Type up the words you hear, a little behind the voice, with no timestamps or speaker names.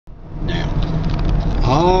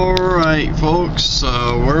Alright folks,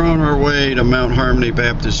 we're on our way to Mount Harmony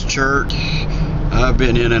Baptist Church. I've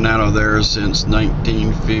been in and out of there since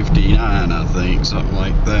 1959, I think, something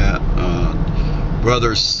like that.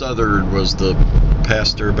 Brother Southard was the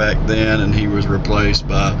pastor back then, and he was replaced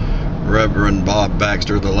by Reverend Bob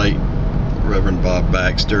Baxter, the late Reverend Bob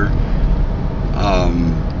Baxter.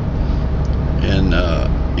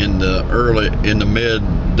 In the mid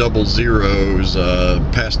double zeros,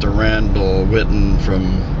 Pastor Randal Whitten from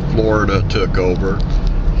Florida took over.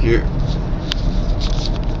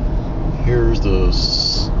 Here's the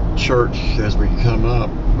church as we come up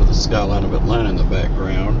with the skyline of Atlanta in the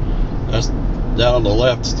background. That's down on the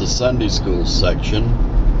left is the Sunday school section,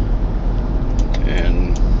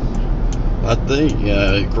 and I think,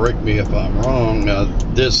 correct me if I'm wrong,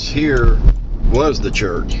 this here was the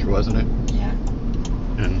church, wasn't it? Yeah.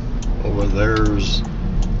 And over there's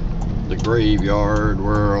the graveyard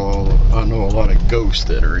where I know a lot of ghosts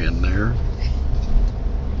that are in there.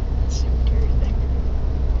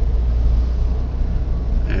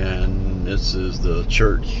 And this is the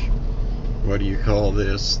church. What do you call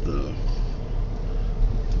this?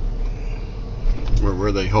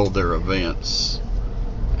 Where they hold their events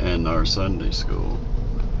and our Sunday school.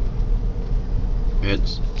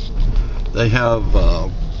 They have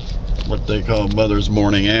what they call Mother's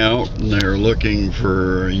Morning Out, and they're looking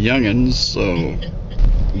for youngins, so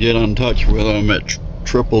get in touch with them at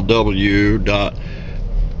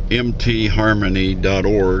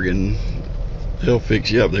www.mtharmony.org and they'll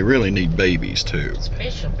fix you up. They really need babies too.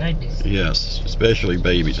 Special babies. Yes, especially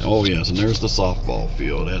babies. Oh yes, and there's the softball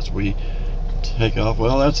field as we take off.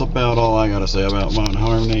 Well, that's about all I gotta say about Mount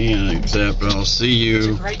Harmony, and except I'll see you. It's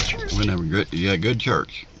a great church. Whenever. Good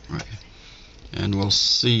church. Right. And we'll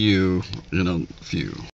see you in a few.